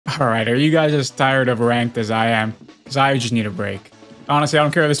Alright, are you guys as tired of ranked as I am? Because I just need a break. Honestly, I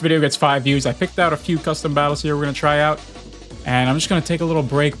don't care if this video gets 5 views. I picked out a few custom battles here we're going to try out. And I'm just going to take a little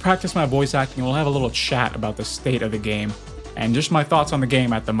break, practice my voice acting, and we'll have a little chat about the state of the game. And just my thoughts on the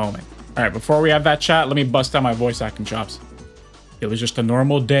game at the moment. Alright, before we have that chat, let me bust out my voice acting chops. It was just a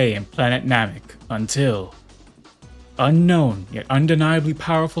normal day in Planet Namek until... unknown, yet undeniably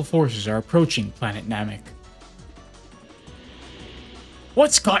powerful forces are approaching Planet Namek.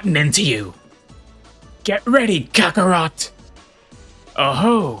 What's gotten into you? Get ready, Kakarot!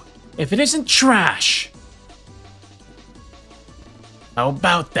 Oh-ho, if it isn't trash! How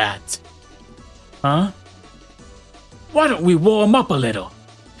about that? Huh? Why don't we warm up a little?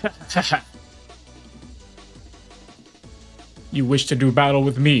 You wish to do battle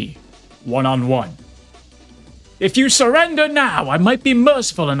with me, one-on-one. If you surrender now, I might be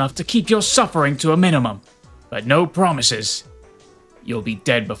merciful enough to keep your suffering to a minimum. But no promises. You'll be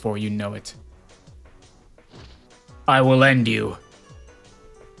dead before you know it. I will end you.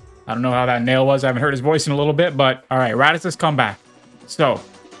 I don't know how that nail was. I haven't heard his voice in a little bit, but alright, Raditz has come back. So,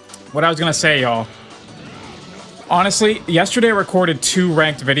 what I was gonna say, y'all. Honestly, yesterday I recorded 2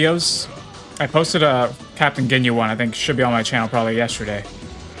 ranked videos. I posted a Captain Ginyu one, I think should be on my channel probably yesterday.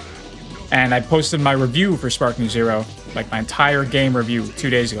 And I posted my review for Sparking Zero, like my entire game review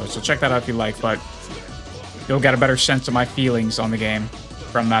 2 days ago. So check that out if you like, but you'll get a better sense of my feelings on the game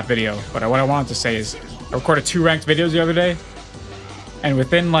from that video. But what I wanted to say is, I recorded 2 ranked videos the other day, and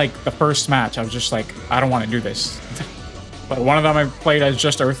within like the first match, I was just like, I don't want to do this. But one of them I played as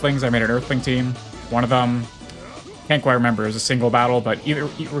just Earthlings. I made an Earthling team. One of them, can't quite remember, it was a single battle, but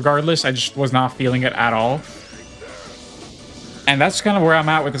regardless, I just was not feeling it at all. And that's kind of where I'm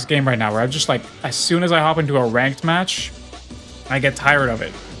at with this game right now, where I'm just like, as soon as I hop into a ranked match, I get tired of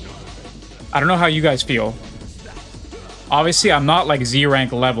it. I don't know how you guys feel. Obviously, I'm not like Z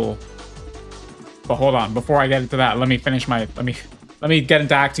rank level. But hold on, before I get into that, let me finish my, let me get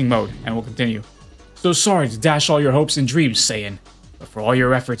into acting mode, and we'll continue. So sorry to dash all your hopes and dreams, Saiyan. But for all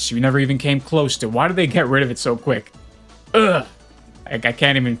your efforts, you never even came close to. Why did they get rid of it so quick? Ugh! I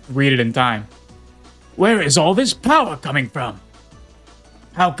can't even read it in time. Where is all this power coming from?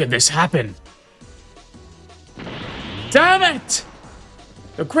 How could this happen? Damn it!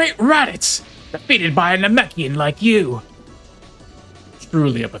 The great Raditz, defeated by a Namekian like you.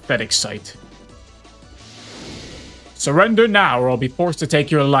 Truly a pathetic sight. Surrender now or I'll be forced to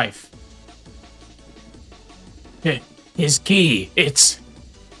take your life. His key, it's...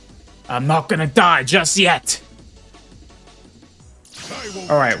 I'm not gonna die just yet.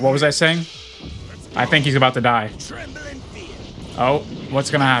 Alright, what was I saying? I think he's about to die. Oh,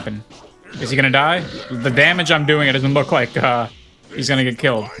 what's gonna happen? Is he gonna die? The damage I'm doing, it doesn't look like he's gonna get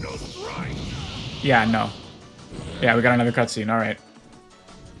killed. Yeah, no. Yeah, we got another cutscene, alright.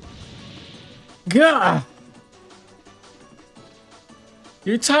 Gah!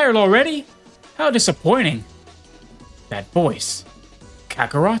 You're tired already? How disappointing. That voice.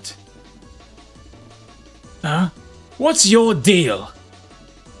 Kakarot? Huh? What's your deal?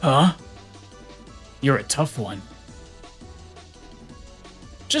 Huh? You're a tough one.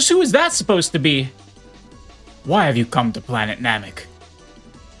 Just who is that supposed to be? Why have you come to Planet Namek?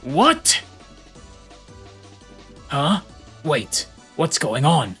 What? Huh? Wait, what's going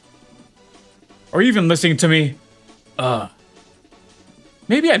on? Are you even listening to me?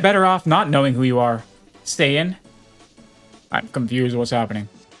 Maybe I'd better off not knowing who you are. Stay in. I'm confused what's happening.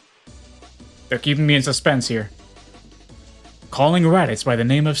 They're keeping me in suspense here. Calling Raditz by the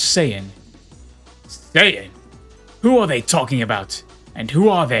name of Saiyan. Saiyan? Who are they talking about? And who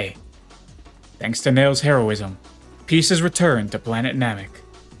are they? Thanks to Nail's heroism, peace has returned to Planet Namek.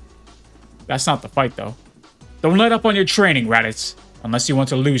 That's not the fight, though. Don't let up on your training, Raditz, unless you want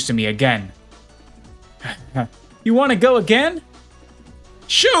to lose to me again. You want to go again?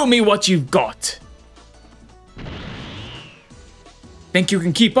 Show me what you've got! Think you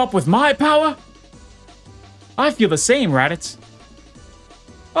can keep up with my power? I feel the same, Raditz.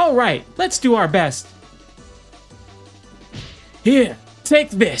 Alright, let's do our best. Here,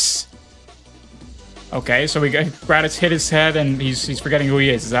 take this. Okay, so we got Raditz hit his head and he's forgetting who he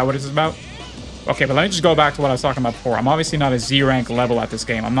is. Is that what it's about? Okay, but let me just go back to what I was talking about before. I'm obviously not a Z rank level at this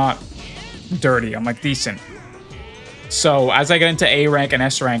game. I'm not dirty. I'm like decent. So as I get into A rank and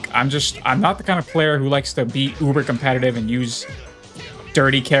S rank, I'm not the kind of player who likes to be uber competitive and use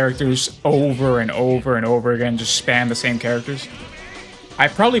dirty characters over and over and over again, just spam the same characters. I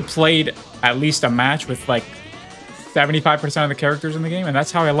probably played at least a match with like 75% of the characters in the game, and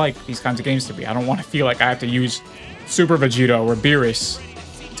that's how I like these kinds of games to be. I don't want to feel like I have to use Super Vegito or Beerus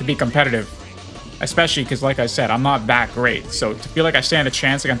to be competitive. Especially because, like I said, I'm not that great. So to feel like I stand a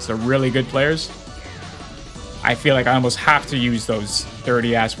chance against the really good players, I feel like I almost have to use those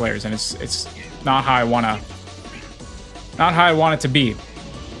dirty-ass players. And it's not how I want to... Not how I want it to be.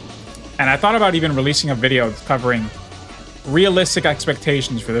 And I thought about even releasing a video covering realistic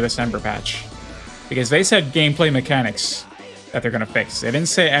expectations for the December patch. Because they said gameplay mechanics that they're going to fix. They didn't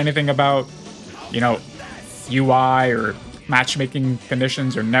say anything about, you know, UI or matchmaking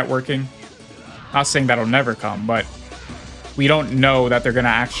conditions or networking. Not saying that'll never come, but we don't know that they're going to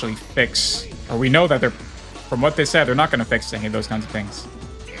actually fix, or we know that they're, from what they said, they're not going to fix any of those kinds of things.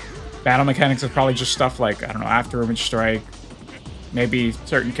 Battle mechanics is probably just stuff like, I don't know, after image strike, maybe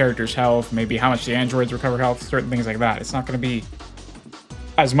certain characters' health, maybe how much the androids recover health, certain things like that. It's not going to be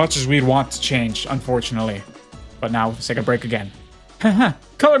as much as we'd want to change, unfortunately. But now, let's take a break again. Haha,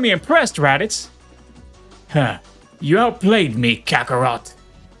 color me impressed, Raditz. Huh, you outplayed me, Kakarot.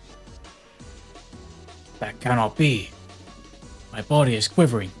 That cannot be. My body is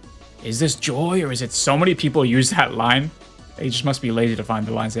quivering. Is this joy, or is it so many people use that line? They just must be lazy to find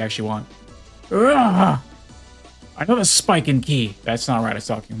the lines they actually want. Ugh. Another spike in key. That's not Raditz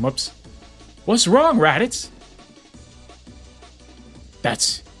talking. Whoops. What's wrong, Raditz?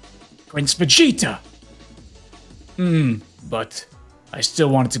 That's Prince Vegeta. But I still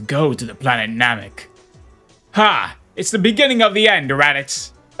wanted to go to the planet Namek. Ha! It's the beginning of the end, Raditz.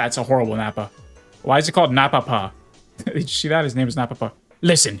 That's a horrible Nappa. Why is it called Nappa? Did you see that? His name is Nappa.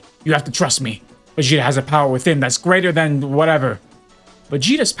 Listen, you have to trust me. Vegeta has a power within that's greater than whatever.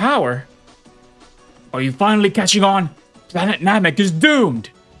 Vegeta's power? Are you finally catching on? Planet Namek is doomed.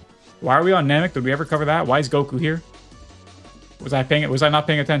 Why are we on Namek? Did we ever cover that? Why is Goku here? Was I not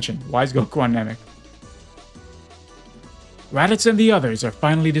paying attention? Why is Goku on Namek? Raditz and the others are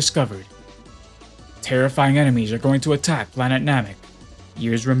finally discovered. Terrifying enemies are going to attack Planet Namek.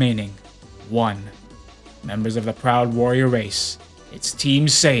 Years remaining. 1. Members of the proud warrior race. It's Team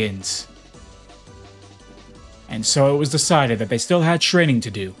Saiyans. And so it was decided that they still had training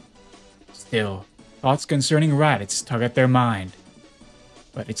to do. Still, thoughts concerning Raditz tug at their mind.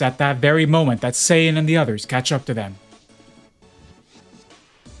 But it's at that very moment that Saiyan and the others catch up to them.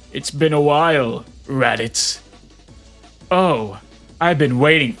 It's been a while, Raditz. Oh, I've been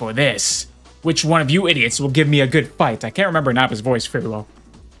waiting for this. Which one of you idiots will give me a good fight? I can't remember Nappa's voice very well.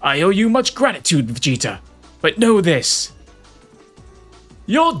 I owe you much gratitude, Vegeta. But know this.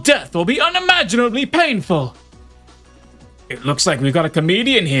 Your death will be unimaginably painful. It looks like we've got a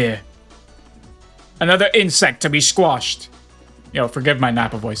comedian here. Another insect to be squashed. Yo, forgive my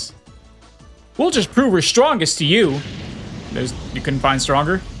Nappa voice. We'll just prove we're strongest to you. You couldn't find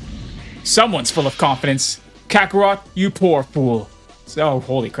stronger? Someone's full of confidence. Kakarot, you poor fool. Oh,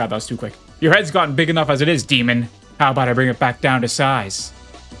 holy crap, that was too quick. Your head's gotten big enough as it is, demon. How about I bring it back down to size?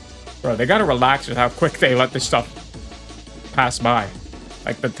 Bro, they gotta relax with how quick they let this stuff pass by.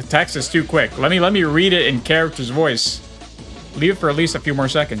 Like, the text is too quick. Let me read it in character's voice. Leave it for at least a few more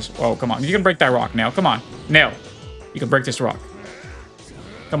seconds. Oh, come on. You can break that rock, Nail. Come on. Nail. You can break this rock.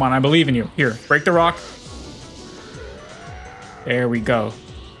 Come on, I believe in you. Here, break the rock. There we go.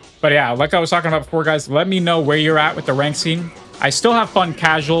 But yeah, like I was talking about before, guys, let me know where you're at with the rank scene. I still have fun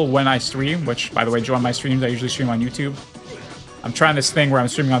casual when I stream, which, by the way, join my streams. I usually stream on YouTube. I'm trying this thing where I'm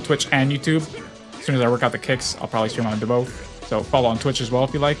streaming on Twitch and YouTube. As soon as I work out the kicks, I'll probably stream on both. So follow on Twitch as well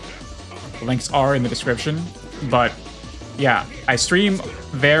if you like. The links are in the description. But yeah, I stream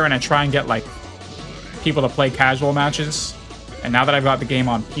there and I try and get like people to play casual matches. And now that I've got the game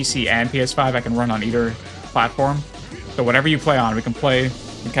on PC and PS5, I can run on either platform. So whatever you play on, we can play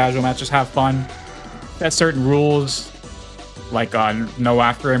in casual matches, have fun. Set certain rules, like no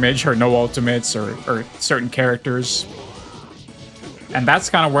after image or no ultimates or certain characters. And that's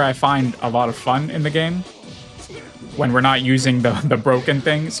kind of where I find a lot of fun in the game. When we're not using the broken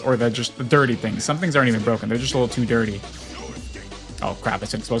things or just the dirty things. Some things aren't even broken, they're just a little too dirty. Oh crap,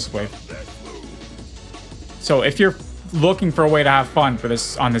 it's an explosive wave. So if you're looking for a way to have fun for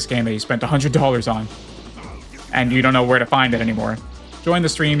on this game that you spent $100 on, and you don't know where to find it anymore, join the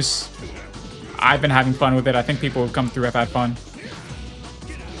streams. I've been having fun with it. I think people who come through have had fun.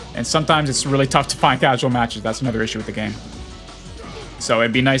 And sometimes it's really tough to find casual matches. That's another issue with the game. So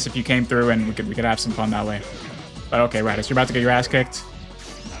it'd be nice if you came through and we could have some fun that way. But okay, Raditz, you're about to get your ass kicked.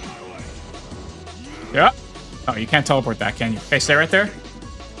 Yeah. Oh, you can't teleport that, can you? Hey, stay right there.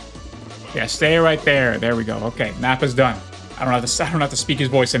 Yeah, stay right there. There we go. Okay, Nappa's done. I don't have to speak his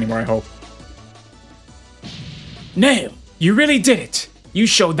voice anymore, I hope. Nail, you really did it. You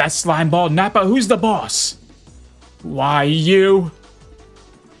showed that slime ball Nappa who's the boss. Why, you?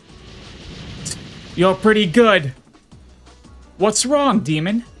 You're pretty good. What's wrong,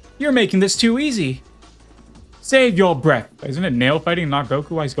 demon? You're making this too easy. Save your breath. Isn't it Nail fighting, not Goku?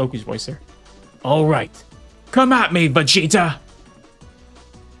 Why is Goku's voice there? Alright. Come at me, Vegeta!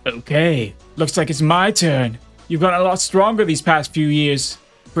 Okay. Looks like it's my turn. You've gotten a lot stronger these past few years.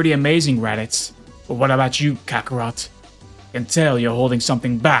 Pretty amazing, Raditz. But what about you, Kakarot? I can tell you're holding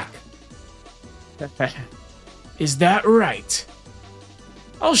something back. Is that right?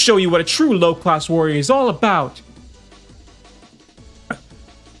 I'll show you what a true low-class warrior is all about.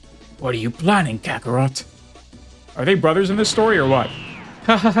 What are you Kakarot? Are they brothers in this story or what?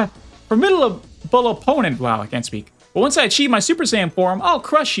 Formidable opponent. Wow, I can't speak. But once I achieve my Super Saiyan form, I'll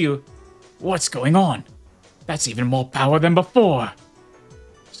crush you. What's going on? That's even more power than before.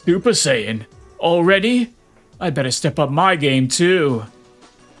 Super Saiyan? Already? I'd better step up my game too.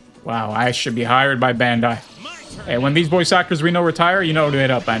 Wow, I should be hired by Bandai. Hey, when these voice actors we know retire, you know to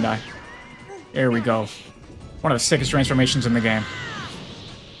hit up Bandai. Here we go. One of the sickest transformations in the game.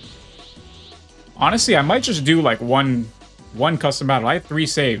 Honestly, I might just do like one custom battle. I have 3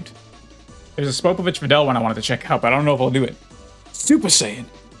 saved. There's a Spopovich Videl one I wanted to check out, but I don't know if I'll do it. Super Saiyan,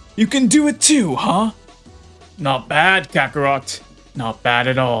 you can do it too, huh? Not bad, Kakarot. Not bad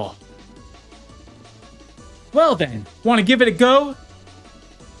at all. Well then, want to give it a go?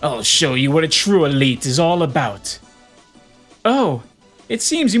 I'll show you what a true elite is all about. Oh, it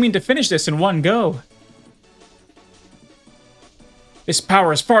seems you mean to finish this in one go. This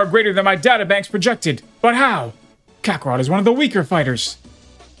power is far greater than my databanks projected. But how? Kakarot is one of the weaker fighters.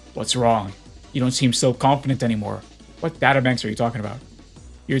 What's wrong? You don't seem so confident anymore. What databanks are you talking about?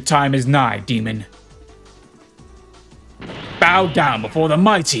 Your time is nigh, demon. Bow down before the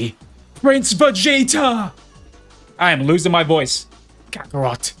mighty Prince Vegeta! I am losing my voice.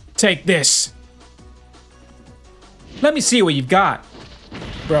 Kakarot, take this. Let me see what you've got.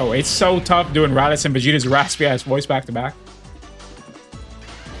 Bro, it's so tough doing Raditz and Vegeta's raspy-ass voice back-to-back.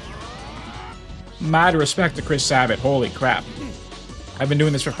 Mad respect to Chris Sabat. Holy crap. I've been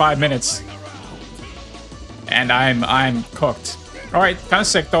doing this for 5 minutes. And I'm cooked. Alright, kind of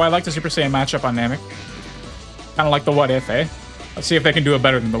sick though. I like the Super Saiyan matchup on Namek. Kind of like the what if, eh? Let's see if they can do it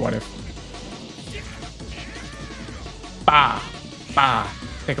better than the what if. Bah! Bah!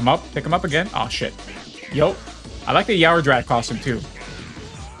 Pick him up again. Oh shit. Yo. I like the Yaoradrat costume too.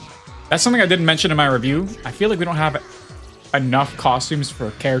 That's something I didn't mention in my review. I feel like we don't have enough costumes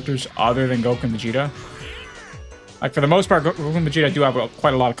for characters other than Goku and Vegeta. Like, for the most part, Goku and Vegeta do have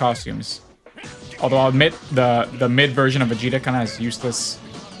quite a lot of costumes. Although I'll admit, the mid version of Vegeta kind of has useless...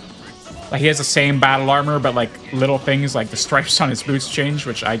 Like, he has the same battle armor, but, like, little things like the stripes on his boots change,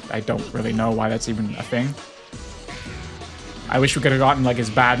 which I don't really know why that's even a thing. I wish we could have gotten, like, his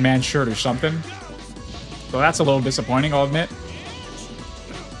Badman shirt or something. So that's a little disappointing, I'll admit.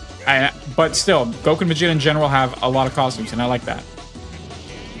 But still, Goku and Vegeta in general have a lot of costumes, and I like that.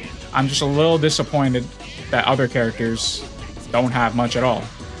 I'm just a little disappointed that other characters don't have much at all.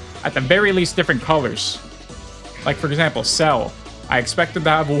 At the very least, different colors. Like, for example, Cell. I expected to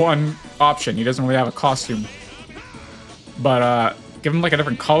have one option. He doesn't really have a costume. But, give him, like, a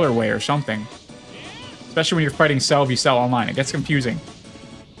different colorway or something. Especially when you're fighting Cell v Cell online. It gets confusing.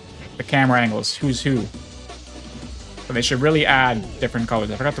 The camera angles. Who's who. So they should really add different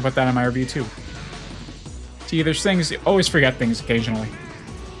colors. I forgot to put that in my review, too. See, there's things... You always forget things occasionally.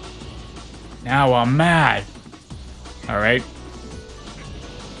 Now I'm mad. Alright.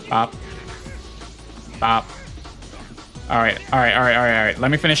 Bop. Bop. Alright.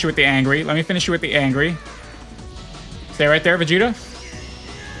 Let me finish you with the angry. Stay right there, Vegeta.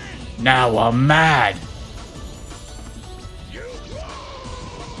 Now I'm mad.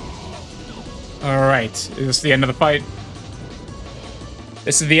 Alright. Is this the end of the fight?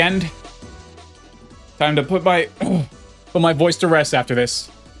 This is the end. Time to put my voice to rest after this.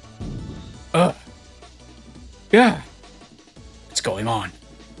 Yeah. What's going on?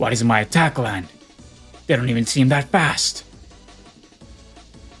 Why doesn't my attack land? They don't even seem that fast.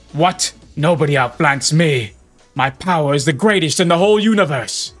 What? Nobody outflanks me. My power is the greatest in the whole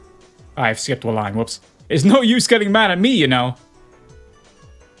universe. I've skipped a line. Whoops. There's no use getting mad at me, you know.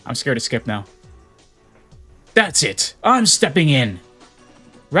 I'm scared to skip now. That's it. I'm stepping in.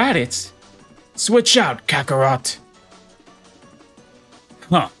 Raditz? Switch out, Kakarot.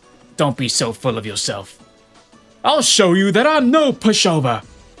 Huh. Don't be so full of yourself. I'll show you that I'm no pushover.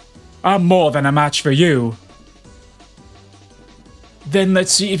 I'm more than a match for you. Then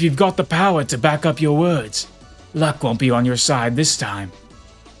let's see if you've got the power to back up your words. Luck won't be on your side this time.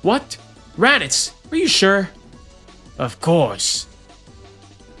 What? Raditz? Are you sure? Of course.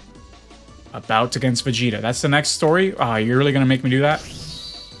 A bout against Vegeta. That's the next story? Oh, you're really gonna make me do that?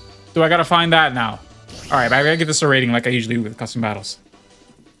 Do I gotta find that now? Alright, I gotta give this a rating like I usually do with custom battles.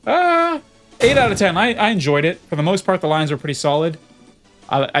 8 out of 10. I enjoyed it. For the most part, the lines were pretty solid.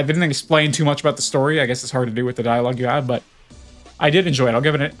 I didn't explain too much about the story. I guess it's hard to do with the dialogue you have, but I did enjoy it. I'll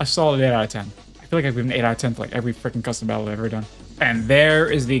give it a solid 8 out of 10. I feel like I've given an 8 out of 10 for like every freaking custom battle I've ever done. And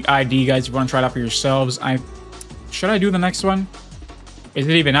there is the ID, guys. If you want to try it out for yourselves, should I do the next one? Is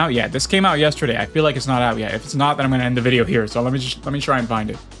it even out yet? This came out yesterday. I feel like it's not out yet. If it's not, then I'm gonna end the video here. So let me try and find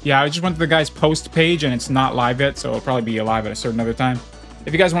it. Yeah, I just went to the guy's post page and it's not live yet, so it'll probably be live at a certain other time.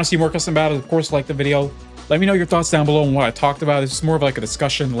 If you guys want to see more custom battles, of course, like the video. Let me know your thoughts down below on what I talked about. This is more of like a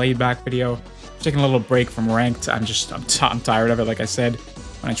discussion, laid back video. I'm taking a little break from ranked. I'm tired of it. Like I said,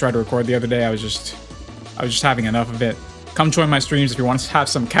 when I tried to record the other day, I was just having enough of it. Come join my streams if you want to have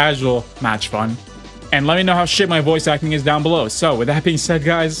some casual match fun. And let me know how shit my voice acting is down below. So with that being said,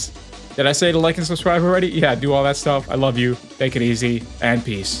 guys, did I say to like and subscribe already? Yeah, do all that stuff. I love you. Take it easy and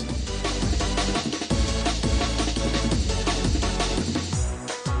peace.